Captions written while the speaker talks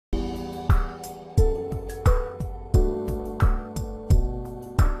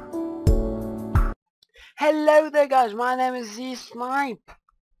Hello there guys, my name is Snipe,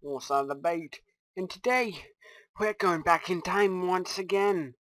 also the bait, and today we're going back in time once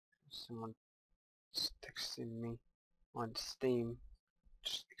again. Someone is texting me on Steam,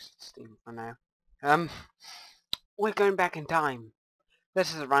 just exit Steam for now. We're going back in time.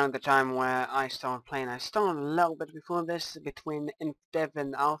 This is around the time where I started playing. I started a little bit before this, between Dev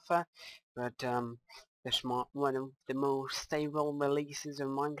and Alpha, but this is one of the most stable releases of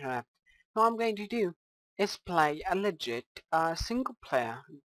Minecraft. What I'm going to do is play a legit single player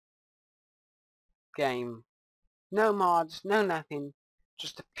game. No mods, no nothing,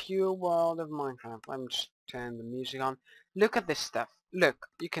 just a pure world of Minecraft. Let me just turn the music on. Look at this stuff. Look,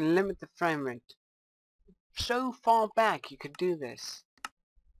 you can limit the frame rate. So far back you could do this.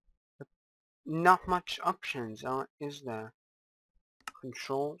 But not much options, is there?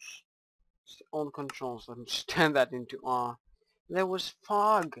 Controls? All controls. Let me just turn that into R. There was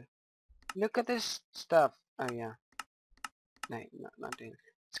fog. Look at this stuff. Oh yeah. No, not doing it.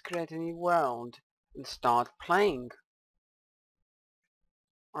 Let's create a new world and start playing.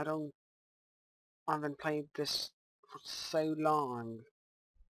 I haven't played this for so long.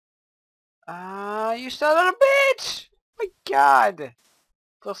 You son of a bitch! My god!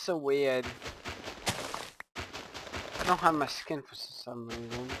 Feels so weird. I don't have my skin for some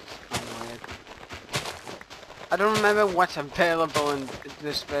reason. It's kind of weird. I don't remember what's available in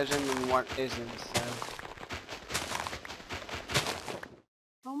this version and what isn't, so...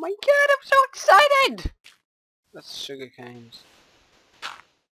 Oh my god, I'm so excited! That's sugar canes.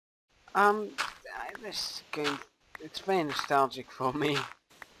 This game, it's very nostalgic for me.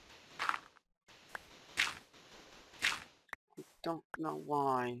 Don't know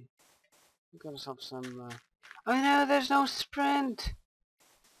why. Got us up some, Oh no, there's no sprint!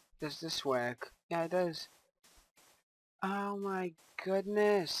 Does this work? Yeah, it does. Oh my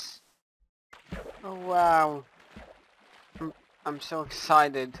goodness! Oh wow! I'm so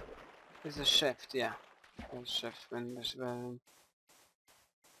excited. There's a shift, yeah. There's a shift in this version.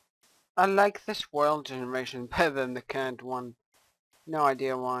 I like this world generation better than the current one. No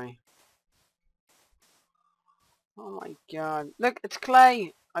idea why. Oh my god. Look, it's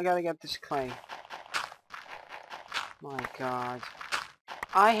clay! I gotta get this clay. My god.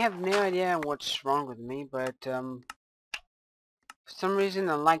 I have no idea what's wrong with me, but for some reason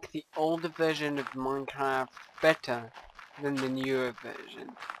I like the older version of Minecraft better than the newer version.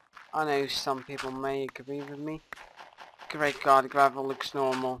 I know some people may agree with me. Great god, gravel looks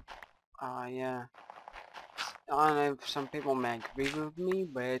normal. Yeah. I know some people may agree with me,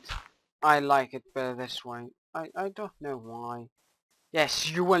 but I like it better this way. I don't know why. Yes,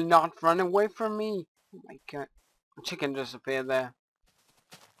 you will not run away from me! Oh my god. A chicken just appeared there.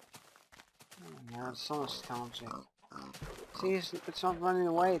 Oh my god, it's so nostalgic. See, it's not running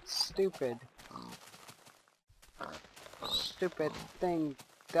away, it's stupid. Stupid thing,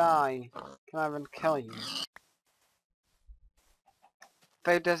 die. Can I even kill you?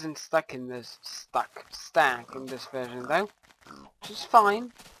 Though it doesn't stack in this stack in this version though. Which is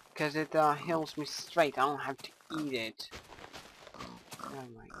fine, because it heals me straight, I don't have to eat it. Oh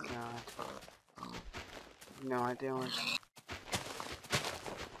my god. No idea what...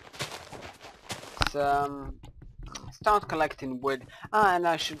 Let's start collecting wood. And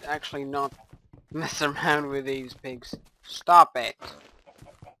I should actually not mess around with these pigs. Stop it!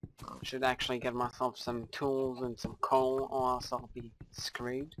 I should actually get myself some tools and some coal, or else I'll be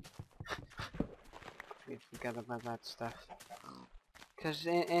screwed. Forget about that stuff. Because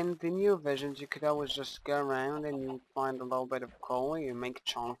in the new versions you could always just go around and you find a little bit of coal, you make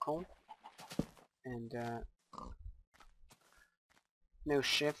charcoal. And no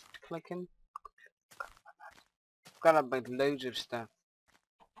shift clicking. Got about loads of stuff.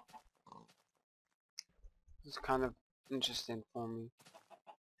 This is kind of interesting for me.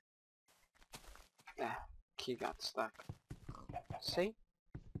 Yeah, key got stuck. See?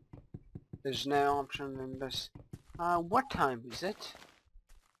 There's no option in this. What time is it?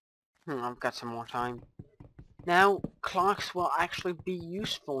 I've got some more time. Now, clocks will actually be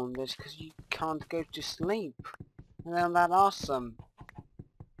useful in this because you can't go to sleep. Isn't that awesome?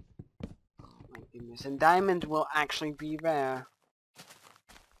 My goodness. And diamond will actually be there.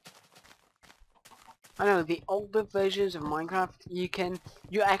 I know, the older versions of Minecraft,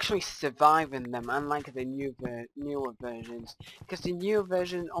 you actually survive in them, unlike the newer versions. Because the newer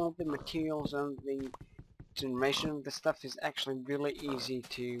version, all the materials and the generation of the stuff is actually really easy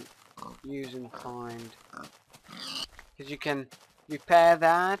to use and find. Because you can repair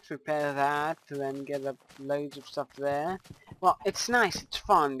that, then get up loads of stuff there. Well, it's nice, it's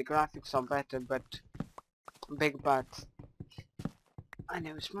fun, the graphics are better, but... Big but... I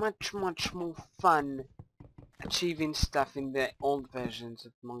know, it's much more fun achieving stuff in the old versions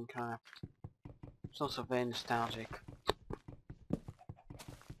of Minecraft. It's also very nostalgic.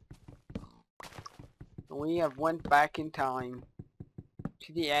 We have went back in time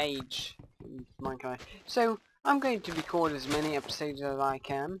to the age of Minecraft. So I'm going to record as many episodes as I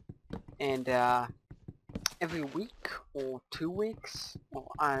can, and every week or 2 weeks, or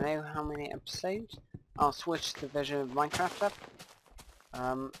I don't know how many episodes, I'll switch the version of Minecraft up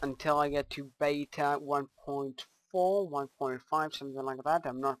until I get to beta 1.4, 1.5, something like that.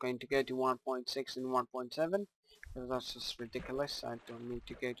 I'm not going to go to 1.6 and 1.7 because that's just ridiculous. I don't need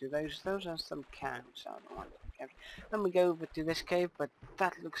to go to those. Those are some cows. I don't want some cows. Let me go over to this cave, but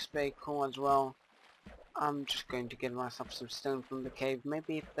that looks very cool as well. I'm just going to get myself some stone from the cave.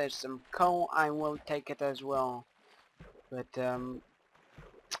 Maybe if there's some coal, I will take it as well. But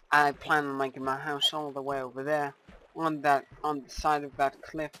I plan on making my house all the way over there, on the side of that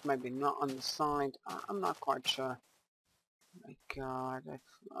cliff. Maybe not on the side. I'm not quite sure. My God!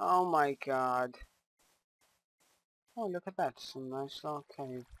 Oh my God! Oh, look at that! Some nice little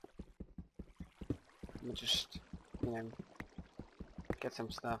cave. Let me just, you know, get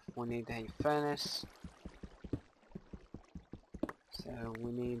some stuff. We need a furnace. So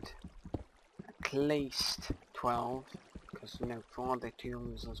we need at least 12, because you know, for other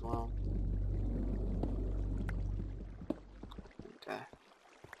tools as well. And,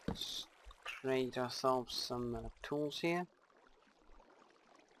 let's create ourselves some tools here.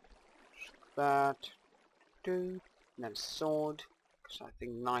 That, and then sword, because I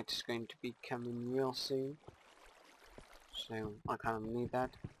think night is going to be coming real soon. So I kind of need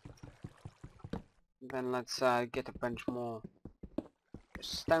that. And then let's get a bunch more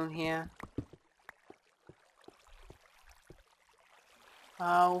stone here.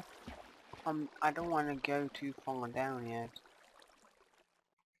 Oh, I don't want to go too far down yet.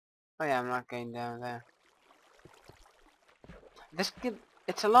 Oh yeah, I'm not going down there.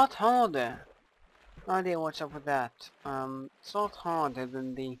 It's a lot harder. No idea what's up with that. It's a lot harder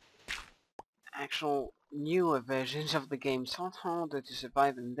than the actual newer versions of the game. It's a lot harder to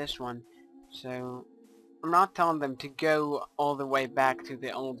survive in this one. So I'm not telling them to go all the way back to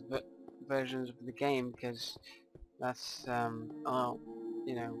the old versions of the game, because that's oh,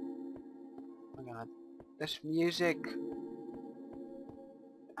 you know, oh my God, this music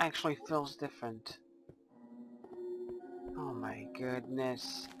actually feels different. Oh my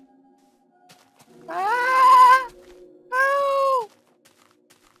goodness. Ah! No!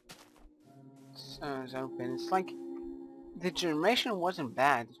 So it's open. It's like the generation wasn't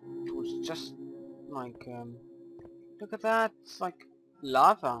bad. It was just like look at that. It's like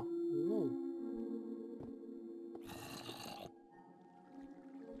lava. Ooh.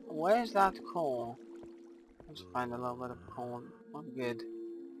 Where's that coal? Let's find a little bit of coal. Oh, good.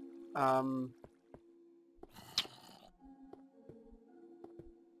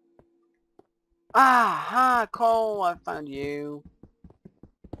 Ah, coal! I found you.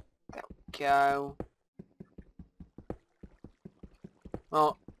 There we go.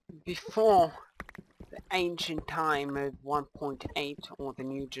 Well, before the ancient time of 1.8 or the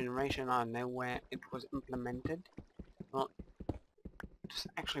new generation, I don't know where it was implemented. Well, it's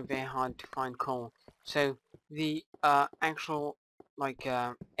actually very hard to find coal. So the actual like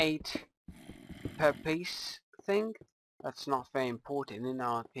 8 per piece thing, that's not very important in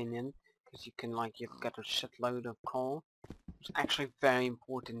our opinion, because you can like you've got a shitload of coal. It's actually very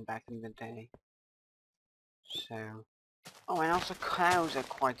important back in the day. So, oh, and also cows are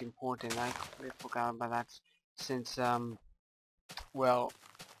quite important. I completely forgot about that, since well,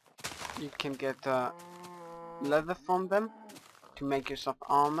 you can get leather from them to make yourself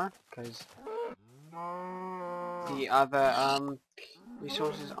armor, because the other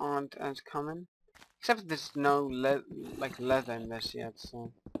resources aren't as common. Except there's no like leather in this yet,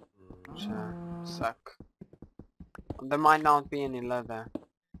 so which suck. There might not be any leather.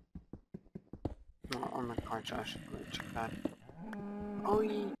 No, I'm not quite sure. I should go check that. Oh,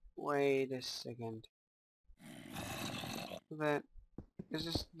 wait a second. Is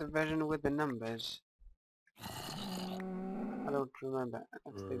this the version with the numbers? I don't remember.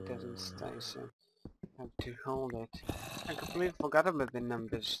 Actually, it doesn't stay, so I have to hold it. I completely forgot about the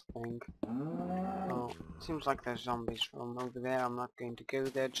numbers thing. Oh, seems like there's zombies from over there. I'm not going to go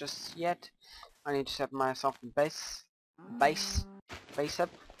there just yet. I need to set myself a base. Base up.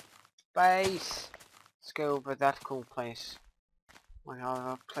 Base! Let's go over that cool place. My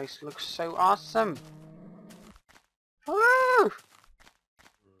God, that place looks so awesome! Woo!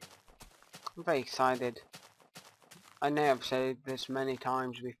 I'm very excited. I know I've said this many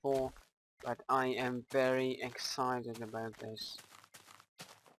times before, but I am very excited about this.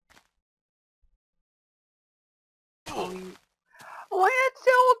 Oh, that's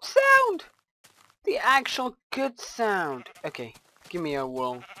the old sound! The actual good sound! Okay, give me a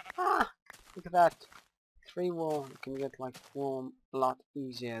wool. Ah, look at that. 3 wool. You can get like wool a lot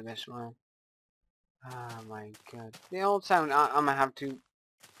easier this way. Oh my god. The old sound, I'm gonna have to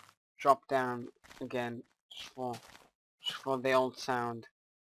drop down again just for the old sound.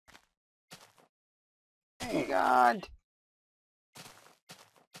 Oh god!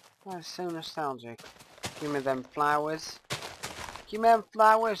 That's so nostalgic. Give me them flowers. Give me them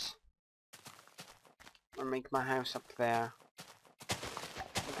flowers! I'll make my house up there.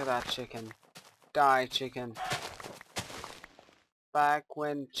 Look at that chicken. Die, chicken. Back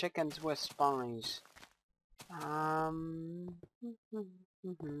when chickens were spies. I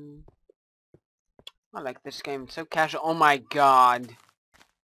like this game. It's so casual. Oh my god.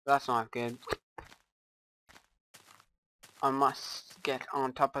 That's not good. I must get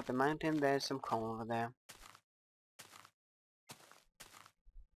on top of the mountain. There's some coal over there.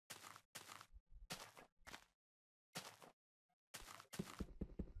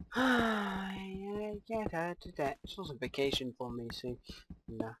 It's also a vacation for me, see.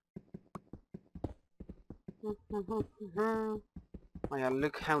 Yeah. Oh yeah,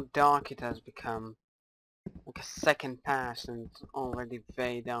 look how dark it has become. Like a second past and it's already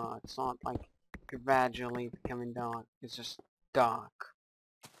very dark. It's not like gradually becoming dark. It's just dark.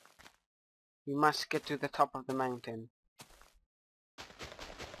 We must get to the top of the mountain.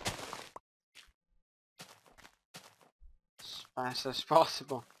 As fast as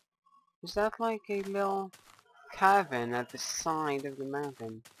possible. Is that like a little cavern at the side of the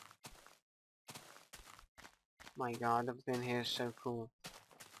mountain? My god, everything here is so cool.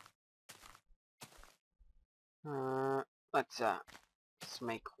 Let's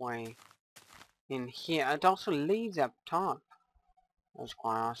make way in here. It also leads up top. That's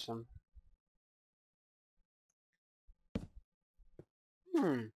quite awesome.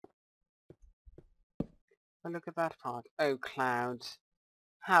 But look at that part. Oh, clouds.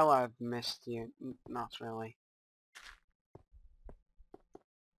 How I've missed you. Not really.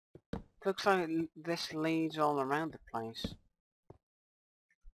 Looks like this leads all around the place.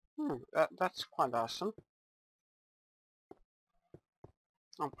 That's quite awesome.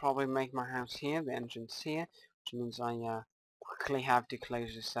 I'll probably make my house here, the entrance here, which means I quickly have to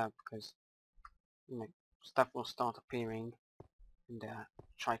close this up because you know, stuff will start appearing and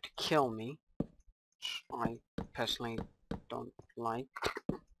try to kill me, which I personally don't like.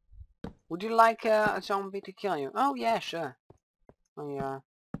 Would you like a zombie to kill you? Oh yeah, sure. It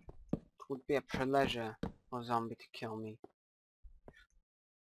would be a pleasure for a zombie to kill me.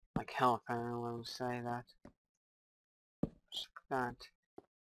 Like hell, if anyone would say that. Just like that.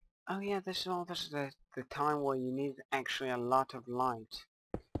 Oh yeah, this is the time where you need actually a lot of light.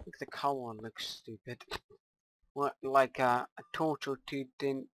 Look, the color looks stupid. What, like a torch or two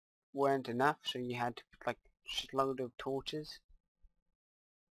weren't enough, so you had to put like a shitload of torches.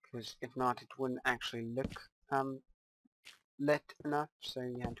 Because if not, it wouldn't actually look lit enough, so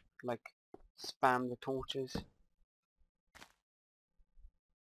you had to like spam the torches.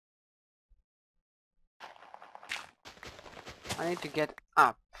 I need to get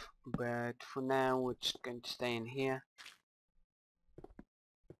up, but for now we're just going to stay in here.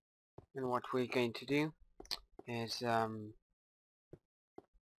 And what we're going to do is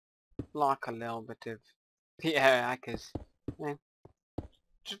block a little bit of the area, because you know,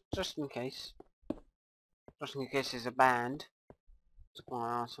 just in case. Just in case there's a band. It's quite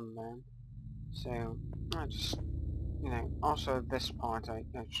an awesome band. So I just also this part I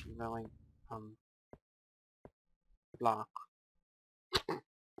should really block.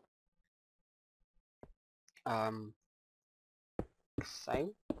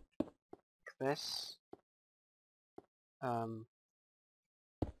 So this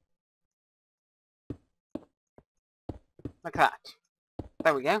like that.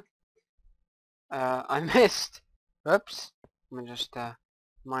 There we go. I missed. Oops. Let me just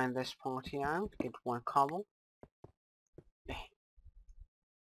mine this part here out. Get one cobble.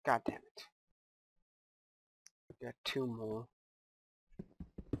 God damn it. Get 2 more.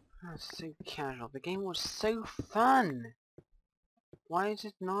 That's so casual. The game was so fun. Why is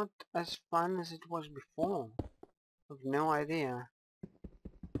it not as fun as it was before? I have no idea.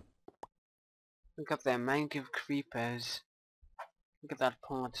 Look at the amount of creepers. Look at that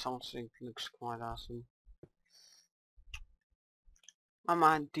part. It also looks quite awesome. What I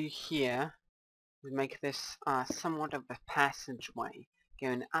might do here is make this somewhat of a passageway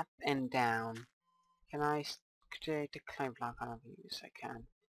going up and down. Can I create a clay block out of these? I can.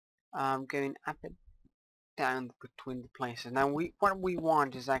 Going up and down between the places. Now what we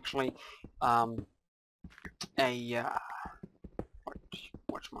want is actually a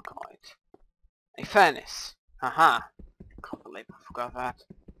whatchamacallit, a furnace. Haha. Can't believe I forgot that.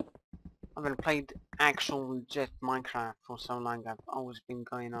 I haven't played actual legit Minecraft for so long. I've always been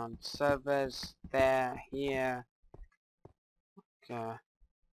going on servers there, here,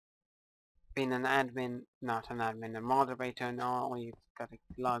 being an admin, not an admin, a moderator and all. You've got to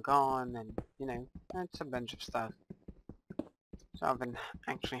log on and, you know, it's a bunch of stuff. So I haven't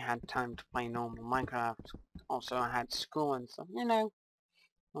actually had time to play normal Minecraft. Also I had school and stuff, you know,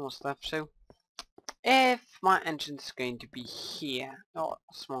 normal stuff. So if my entrance is going to be here, or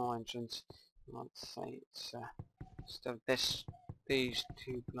a small entrance, let's say it's instead of these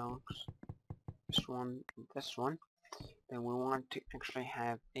two blocks, this one and this one, then we want to actually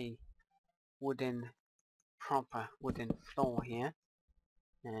have a proper wooden floor here.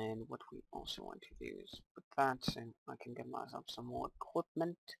 And what we also want to do is put that so I can get myself some more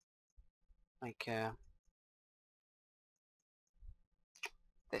equipment, like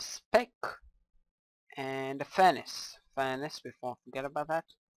this pick and a furnace. Before I forget about that.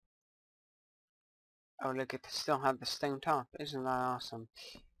 Oh look, it still have the stone top. Isn't that awesome?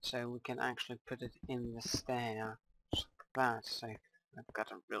 So we can actually put it in the stair, just like that. So I've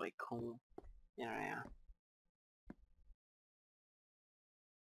got a really cool area.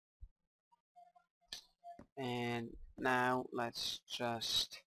 And now let's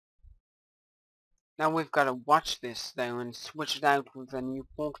just... Now we've got to watch this though and switch it out with a new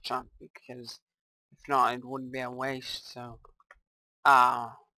pork chop, because if not it wouldn't be a waste. So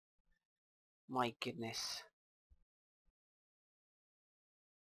ah, my goodness.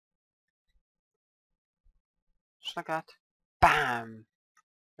 Just like that. Bam!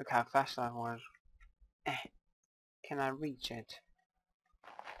 Look how fast that was. Can I reach it?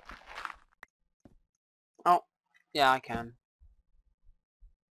 Oh, yeah I can.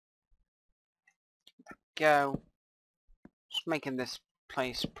 Go. Just making this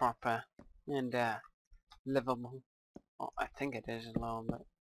place proper and livable. Oh, I think it is a little bit,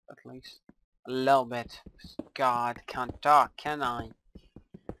 at least. A little bit. God, can't talk, can I?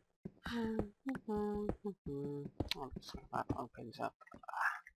 Oh, so that opens up.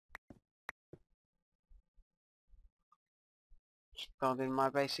 Just building my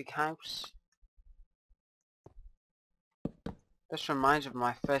basic house. This reminds me of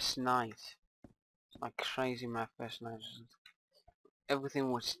my first night. It's like crazy, my first night.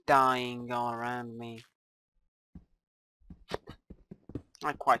 Everything was dying all around me.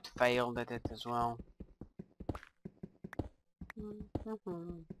 I quite failed at it as well.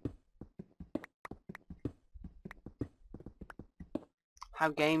 How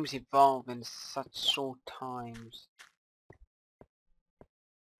games evolve in such short times.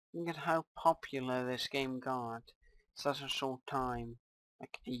 Look at how popular this game got. Such a short time.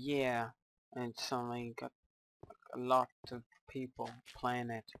 Like a year. And suddenly got a lot of people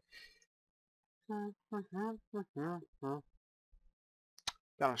playing it.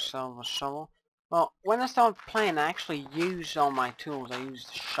 Got a silver shovel. Well, when I started playing, I actually used all my tools. I used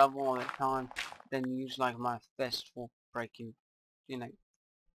the shovel all the time, then used like my fist for breaking, you know,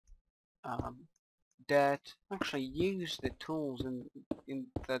 dirt. Actually used the tools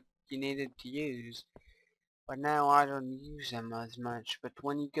that you needed to use. But now I don't use them as much. But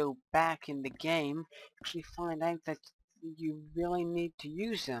when you go back in the game, you actually find out that you really need to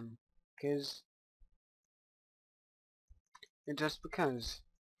use them. Just because.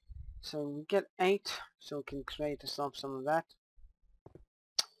 So we get 8, so we can create ourselves some of that.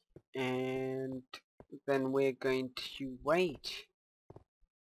 And then we're going to wait.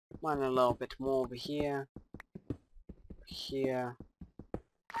 Mine a little bit more over here. Here.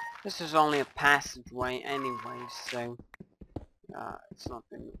 This is only a passageway anyway, so it's not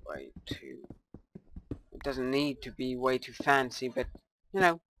been way too... It doesn't need to be way too fancy, but, you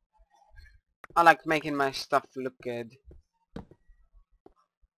know, I like making my stuff look good.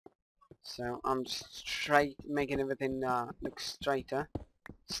 So I'm just making everything look straighter.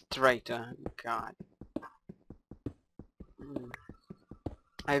 God.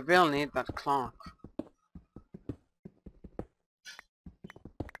 I really need that clock.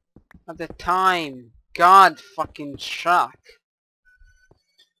 At the time. God fucking truck.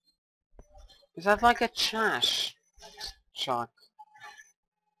 Is that like a trash truck?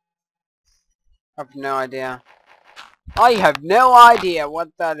 I have no idea. I have no idea what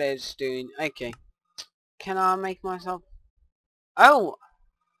that is doing. Okay. Can I make myself... Oh!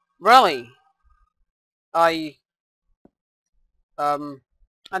 Really? I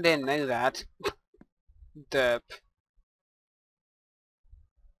didn't know that. Derp.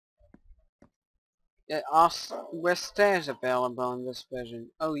 Were stairs available in this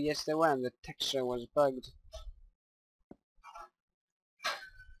version? Oh yes they were, and the texture was bugged.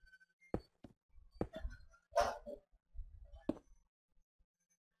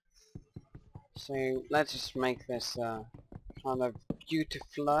 So let's just make this kind of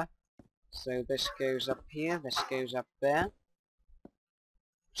beautiful. So this goes up here, this goes up there,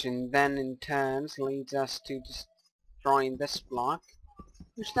 which then in turns leads us to destroying this block,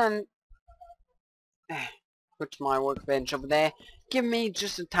 which then puts my workbench over there. Give me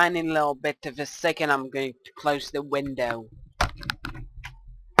just a tiny little bit of a second, I'm going to close the window.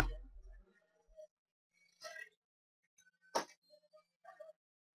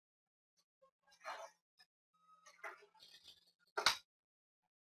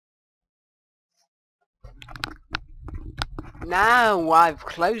 Now I've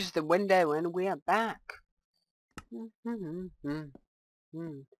closed the window and we are back.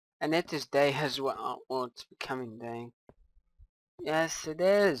 And it is day as well. Well, it's becoming day. Yes, it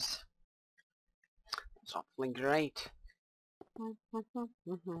is. It's awfully great.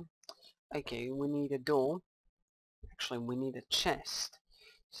 Okay, we need a door. Actually, we need a chest.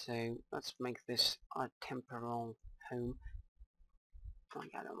 So let's make this our temporal home. Oh my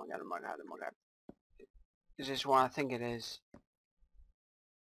god, oh my god, oh my god, oh my god. Is this what I think it is?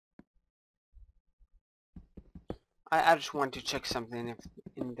 I just want to check something if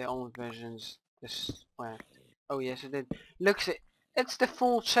in the old versions this worked. Oh yes it did. Look, it's the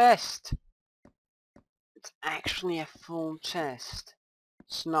full chest. It's actually a full chest.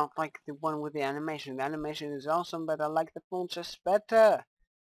 It's not like the one with the animation. The animation is awesome, but I like the full chest better.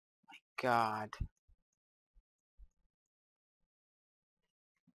 My god.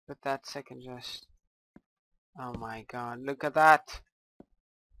 But that second chest. Oh my god, look at that.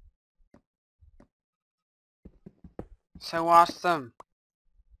 So awesome.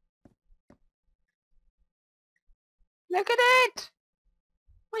 Look at it!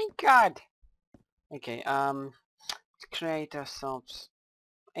 My god. Okay, let's create ourselves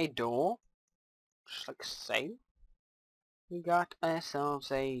a door. Just like so. We got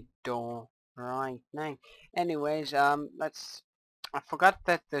ourselves a door right now. Anyways, let's... I forgot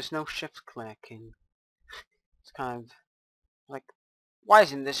that there's no shift clicking. It's kind of like, why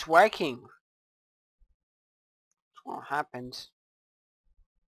isn't this working? That's what happens.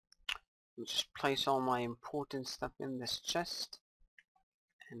 I'll just place all my important stuff in this chest.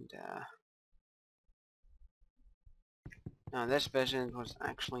 And, now this version it was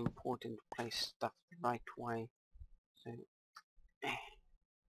actually important to place stuff the right way. So,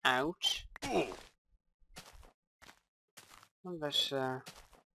 ouch. Well, this,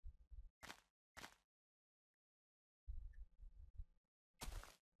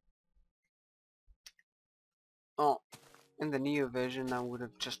 oh, in the new version I would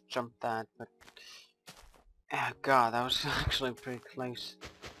have just jumped that, but oh god, that was actually pretty close.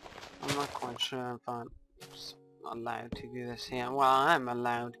 I'm not quite sure if I'm allowed to do this here. Well, I am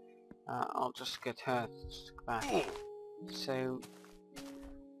allowed. I'll just get hurt. Just like that. So,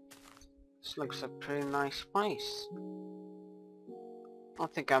 this looks a pretty nice place. I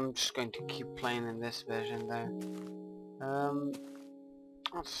think I'm just going to keep playing in this version though.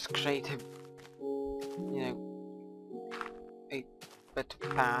 I'll just create a, you know, a better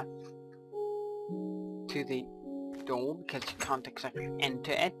path to the door because you can't exactly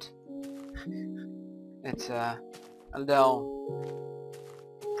enter it. It's a little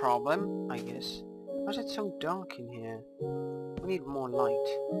problem, I guess. Why is it so dark in here? We need more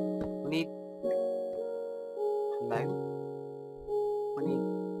light. We need... Hello?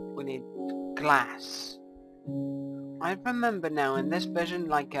 We need glass. I remember now in this version,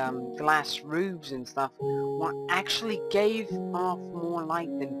 like glass roofs and stuff, what actually gave off more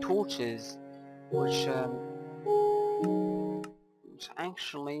light than torches, which was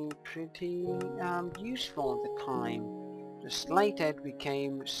actually pretty useful at the time. Just later it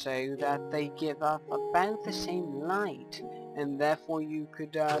became so that they give off about the same light, and therefore you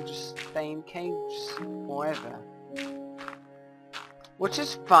could just stay in caves forever. Which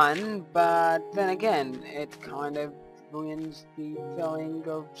is fun, but then again, it kind of ruins the feeling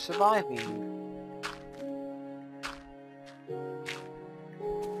of surviving.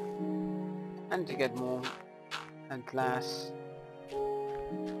 And to get more glass.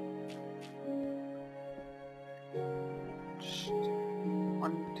 Just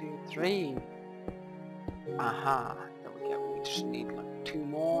 1, 2, 3. Aha, there we go. We just need like 2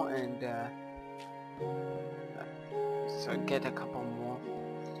 more and so get a couple more.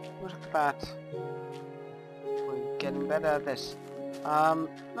 Look at that. We're getting better at this.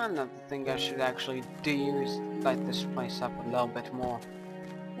 Another thing I should actually do is light this place up a little bit more.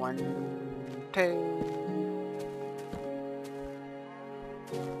 1,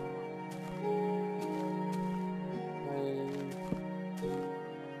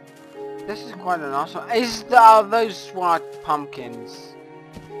 This is quite an awesome. Are those what pumpkins?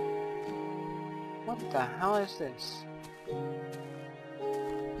 What the hell is this?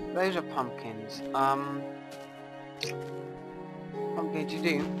 Those are pumpkins. What I'm going to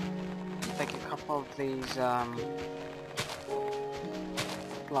do, take a couple of these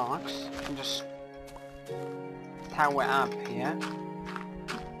blocks and just tower up here.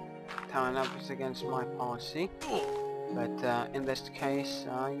 Towering up is against my policy, but in this case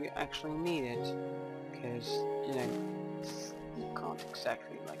you actually need it, because you know you can't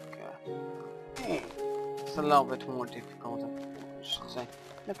exactly like it's a little bit more difficult, I should say.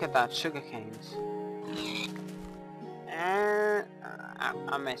 Look at that, sugar canes. And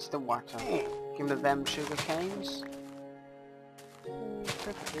I missed the water. Give me them sugar canes.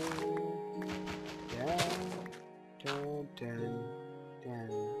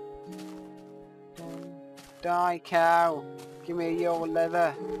 Die, cow! Give me your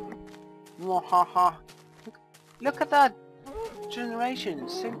leather. Mwahaha! Look at that generation.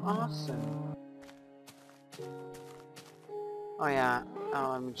 It's so awesome. Oh yeah.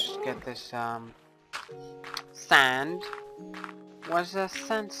 Oh, let me just get this sand. Was there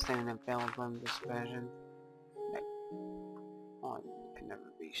sandstone available in this version? No. Oh, you can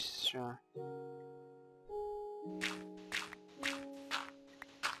never be sure.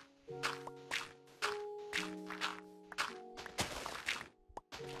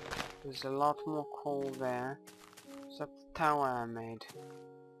 There's a lot more coal there. Is that the tower I made?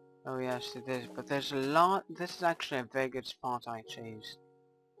 Oh yes it is, but there's a lot. This is actually a very good spot I chose.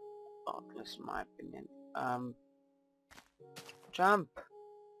 Oh, at least in my opinion. Jump!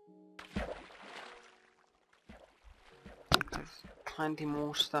 There's plenty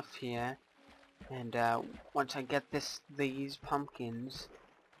more stuff here. And once I get these pumpkins,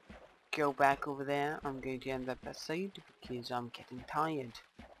 go back over there, I'm going to end up aside because I'm getting tired.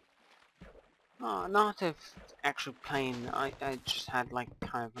 Oh, not if actually playing. I just had like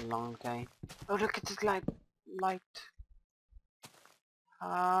kind of a long day. Oh, look at this light.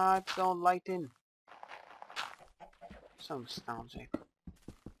 It's all lighting. So nostalgic.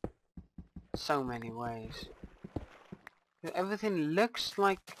 So many ways. Everything looks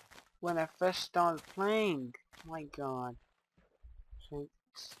like when I first started playing. My god.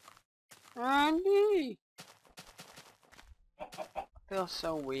 Andy! Feels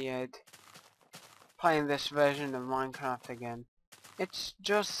so weird playing this version of Minecraft again. It's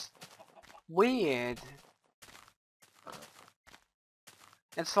just weird.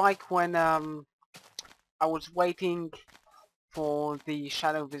 It's like when I was waiting for the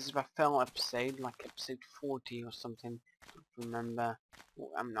Shadow of Israfel episode, like episode 40 or something. I don't remember.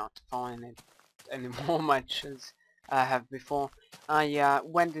 I'm not following it anymore much as I have before. I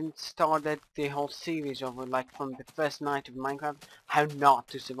went and started the whole series over, like from the first night of Minecraft, How Not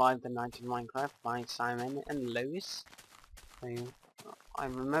to Survive the Night of Minecraft by Simon and Lewis. So, I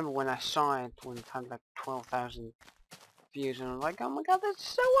remember when I saw it when it had like 12,000 views, and I was like, oh my god, that's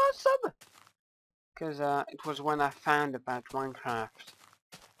so awesome! Because it was when I found about Minecraft.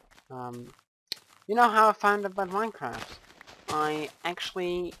 You know how I found about Minecraft? I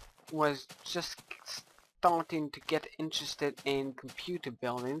actually was just starting to get interested in computer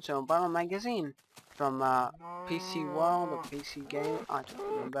building, so I bought a magazine from PC World or PC Game, I don't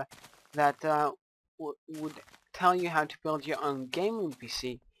remember, that would tell you how to build your own gaming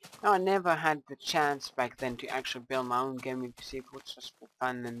PC. Now, I never had the chance back then to actually build my own gaming PC. It was just for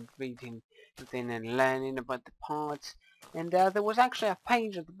fun and reading everything and learning about the parts. And there was actually a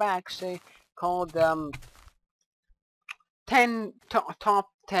page at the back called 10 top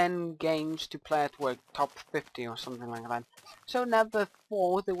 10 games to play at work, top 50 or something like that. So number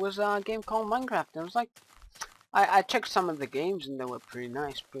 4 there was a game called Minecraft, and I was like, I checked some of the games and they were pretty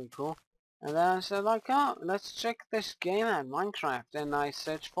nice, pretty cool. And then I said like, oh, let's check this game out, Minecraft. And I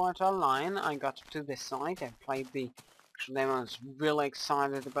searched for it online. I got to this site, I played the actual demo. I was really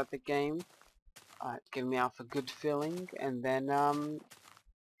excited about the game. It gave me off a good feeling, and then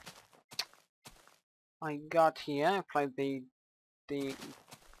I got here, I played the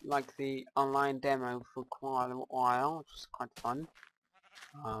online demo for quite a while, which was quite fun.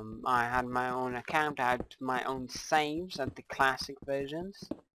 I had my own account, I had my own saves at the classic versions,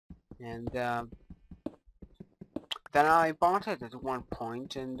 and then I bought it at one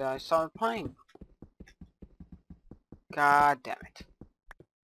point and I started playing. God damn it.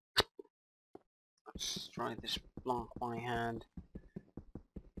 Let's destroy this block by hand.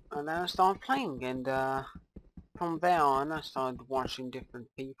 And then I started playing, and from there on I started watching different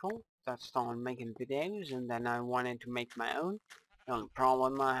people that started making videos, and then I wanted to make my own. The only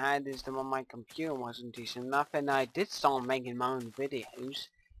problem I had is that my computer wasn't decent enough, and I did start making my own videos.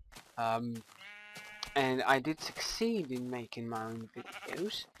 And I did succeed in making my own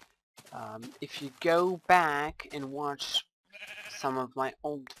videos. If you go back and watch some of my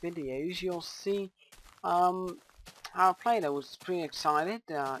old videos, you'll see how I played. I was pretty excited.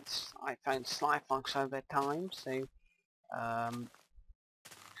 I found Sly Fox at that time, so um,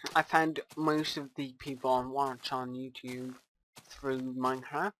 I found most of the people I watch on YouTube through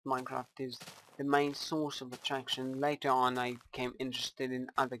Minecraft. Minecraft is the main source of attraction. Later on I became interested in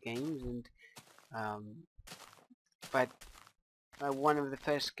other games, and but one of the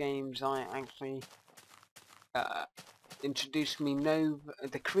first games I actually introduced me know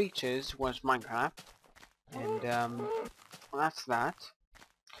the creatures was Minecraft, and that's that.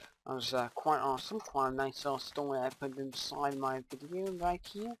 That was quite awesome, quite a nice little story I put inside my video right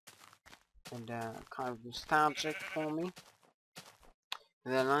here, and kind of nostalgic for me.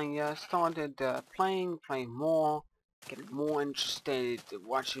 And then I started playing more, getting more interested,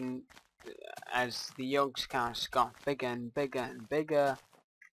 watching as the Yogs cast got bigger and bigger and bigger.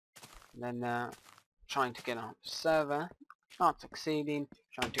 And then trying to get on the server, not succeeding,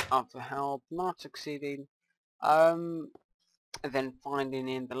 trying to offer help, not succeeding, and then finding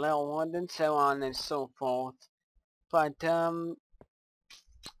in the little one, and so on and so forth. But it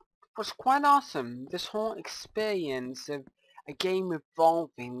was quite awesome, this whole experience of a game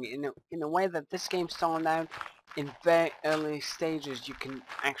evolving in a way that this game started out in very early stages. You can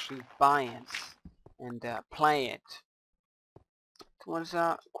actually buy it and play it. It was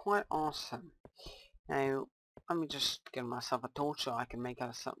quite awesome. Now, let me just get myself a torch so I can make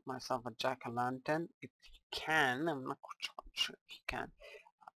myself a jack-o'-lantern. If you can, I'm not quite sure if you can.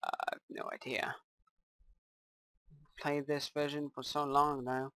 I have no idea. Played this version for so long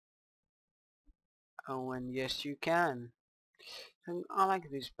now. Oh, and yes you can. And I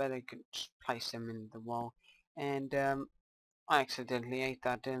like these better. You can just place them in the wall. And I accidentally ate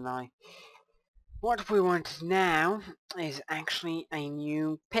that, didn't I? What we want now is actually a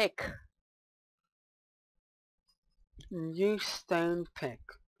new pick. New stone pick.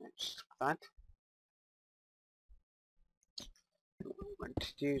 Let's that. What I want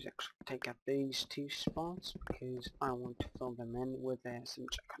to do is actually take up these two spots because I want to fill them in with some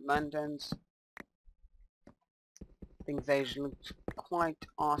jack-o'-lanterns. I think those look quite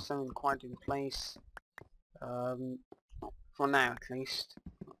awesome and quite in place. For now at least.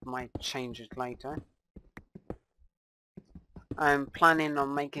 Might change it later. I'm planning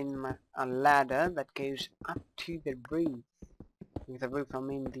on making a ladder that goes up to the roof. With the roof I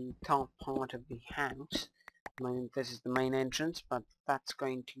mean the top part of the house. I mean, this is the main entrance, but that's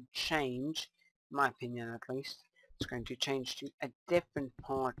going to change, in my opinion at least. It's going to change to a different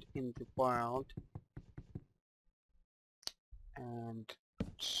part in the world. And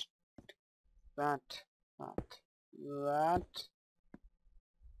that.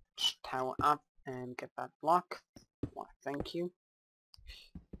 Just tower up and get that block. Why, thank you.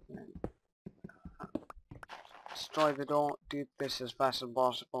 And destroy the door. Do this as fast as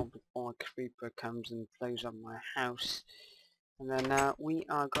possible before a creeper comes and blows up my house. And then we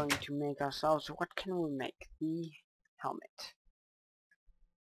are going to make ourselves, what can we make? The helmet.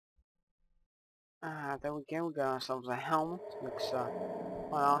 There we go, we got ourselves a helmet. Looks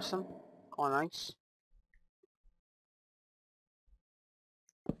quite awesome, quite nice.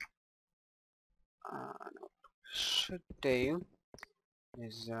 What we should do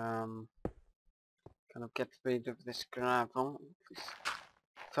is kind of get rid of this gravel,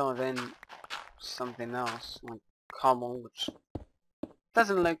 fill it in something else, like cobble, which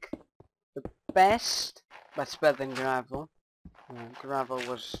doesn't look the best, but it's better than gravel. Gravel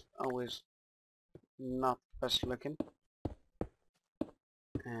was always not best looking.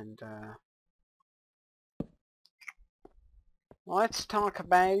 And let's talk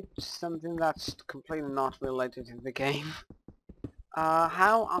about something that's completely not related to the game.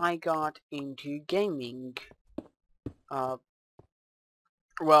 How I got into gaming. Well,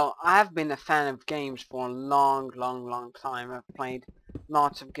 I've been a fan of games for a long time. I've played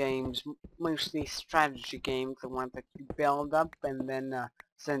lots of games, mostly strategy games, the ones that you build up and then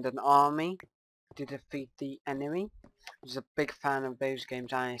send an army to defeat the enemy. I was a big fan of those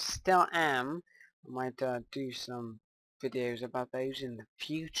games, and I still am. I might do some videos about those in the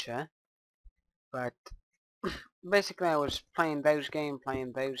future, but basically I was playing those games,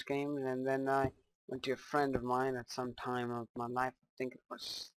 and then I went to a friend of mine at some time of my life. I think it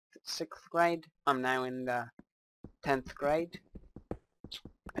was 6th grade. I'm now in the 10th grade,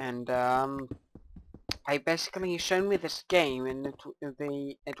 and I basically showed me this game, and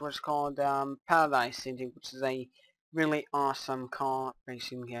it was called Paradise City, which is a really awesome car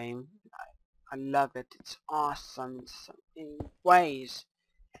racing game. I love it. It's awesome in so many ways.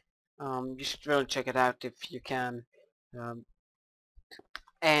 You should really check it out if you can. Um,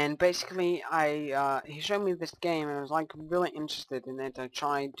 and basically, he showed me this game, and I was like really interested in it. I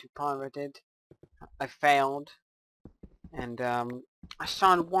tried to pirate it. I failed, and I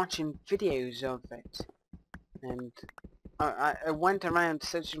started watching videos of it, and I went around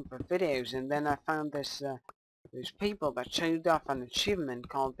searching for videos, and then I found these people that showed off an achievement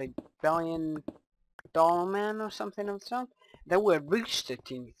called the $1 billion Man or something of the sort. They were Rooster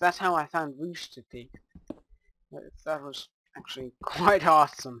Teeth. That's how I found Rooster Teeth. That was actually quite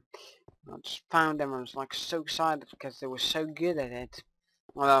awesome. I just found them and I was like so excited because they were so good at it.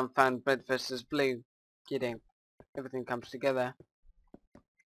 Well, I found Red versus Blue. You know, everything comes together.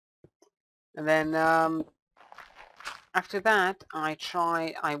 And then after that, I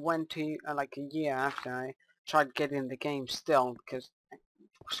went to like a year after I tried getting the game still because it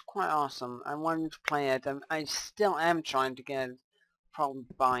was quite awesome. I wanted to play it, and I still am trying to get it. Probably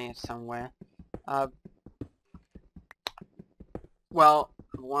buy it somewhere. Well,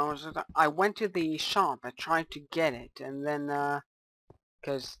 what was it? I went to the shop. I tried to get it, and then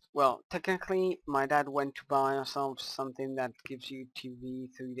because well, technically, my dad went to buy ourselves something that gives you TV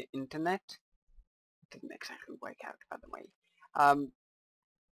through the internet. It didn't exactly work out, by the way. Um,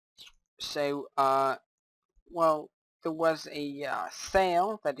 so well, there was a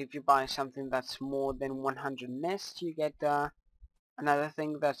sale that if you buy something that's more than 100 NIST, you get another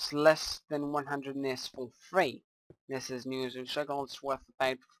thing that's less than 100 NIST for free. This is news and shekel. It's worth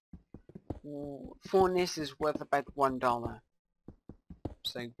about 4 NIST is worth about $1.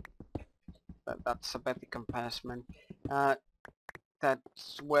 So that's about the comparison.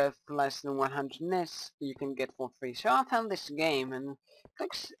 That's worth less than 100 NIST you can get for free. So I found this game, and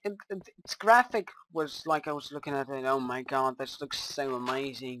its graphic was like I was looking at it, oh my god, this looks so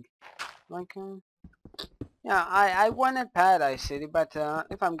amazing. Like, yeah, I wanted Paradise City, but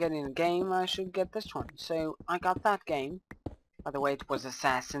if I'm getting a game, I should get this one. So I got that game. By the way, it was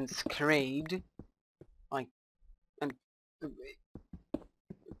Assassin's Creed. Like, and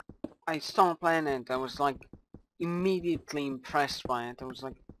I started playing it, I was like immediately impressed by it. I was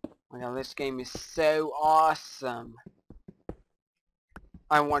like, oh my god, this game is so awesome.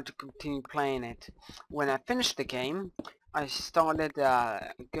 I want to continue playing it. When I finished the game, I started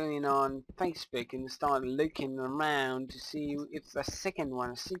going on Facebook and started looking around to see if the second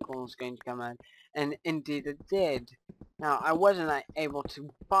one, a sequel, was going to come out, and indeed it did. Now, I wasn't able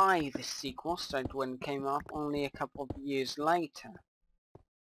to buy the sequel straight when it came up, only a couple of years later.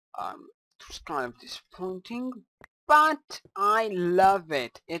 It was kind of disappointing, but I love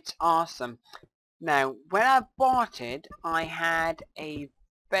it. It's awesome. Now, when I bought it, I had a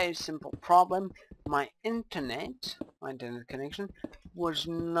very simple problem. My internet connection, was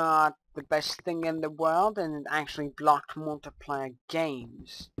not the best thing in the world, and it actually blocked multiplayer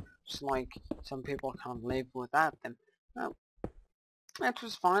games. It's like some people can't live without them. Well, that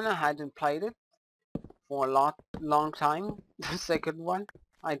was fine. I hadn't played it for a long time. The second one,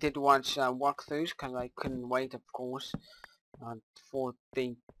 I did watch walkthroughs because I couldn't wait, of course, for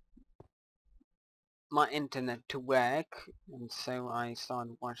my internet to work, and so I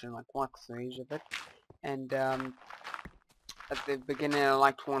started watching like walkthroughs of it. And at the beginning I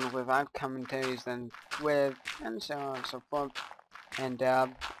liked one without commentaries, then with, and so on and so forth. And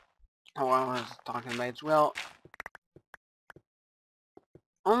what I was talking about, well,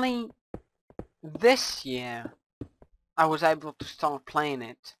 only this year I was able to start playing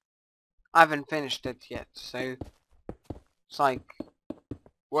it. I haven't finished it yet, so it's like,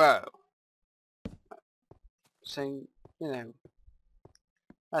 whoa. So, you know,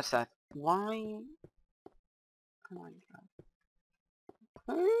 that's that. Why? Oh my god.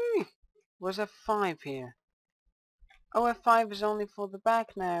 Hey, where's a 5 here? Oh, F5 is only for the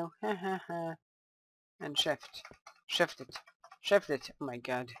back now. Ha ha ha. And shift. Shift it. Shift it. Oh my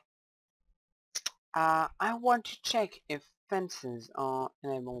god. I want to check if fences are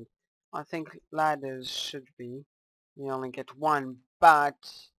enabled. I think ladders should be. You only get one, but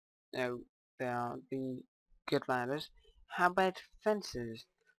no, they are the good ladders. How about fences?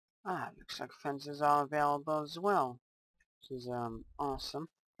 Looks like fences are available as well. Which is awesome.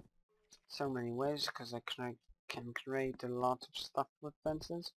 So many ways, because I can create a lot of stuff with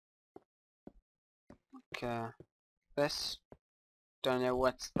fences. Like this. Don't know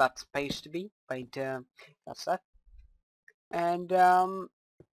what that's supposed to be, but that's that. And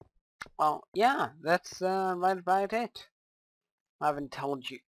well, yeah, that's right about it. I haven't told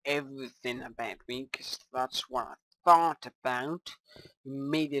you everything about me, because that's what I thought about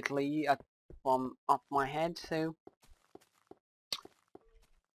immediately from off my head. So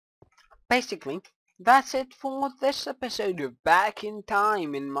basically, that's it for this episode of Back in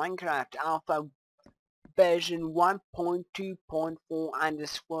Time in Minecraft Alpha version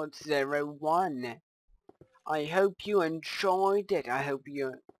 1.2.4_01. I hope you enjoyed it. I hope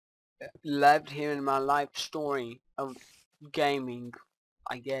you loved hearing my life story of gaming,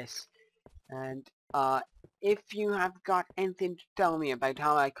 I guess. And if you have got anything to tell me about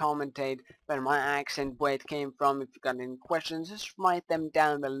how I commentate, about my accent, where it came from, if you got any questions, just write them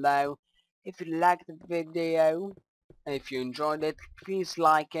down below. If you liked the video, if you enjoyed it, please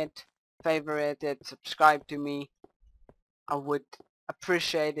like it, favorite it, subscribe to me. I would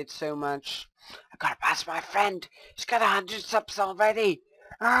appreciate it so much. I gotta pass my friend. He's got 100 subs already.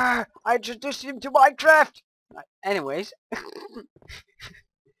 Ah, I introduced him to Minecraft. Anyways,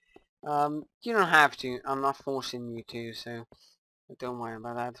 you don't have to. I'm not forcing you to, so don't worry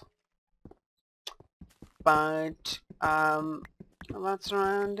about that. But that's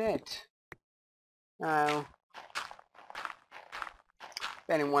around it. Now, if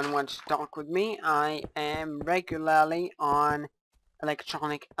anyone wants to talk with me, I am regularly on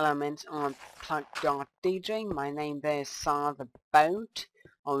electronic elements on plug.dj. My name there is the Boat.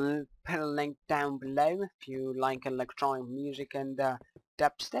 I'll put a link down below if you like electronic music and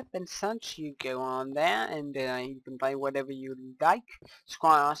dubstep and such. You go on there and you can play whatever you like. It's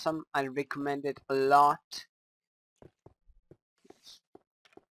quite awesome. I recommend it a lot.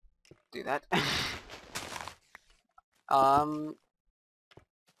 Do that.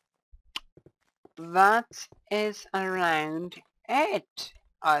 That is around it,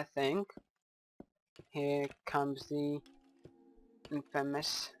 I think. Here comes the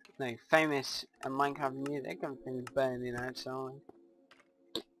famous Minecraft music. Everything's burning outside.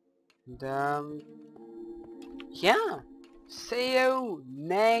 And yeah. See you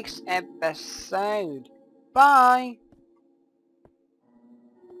next episode. Bye.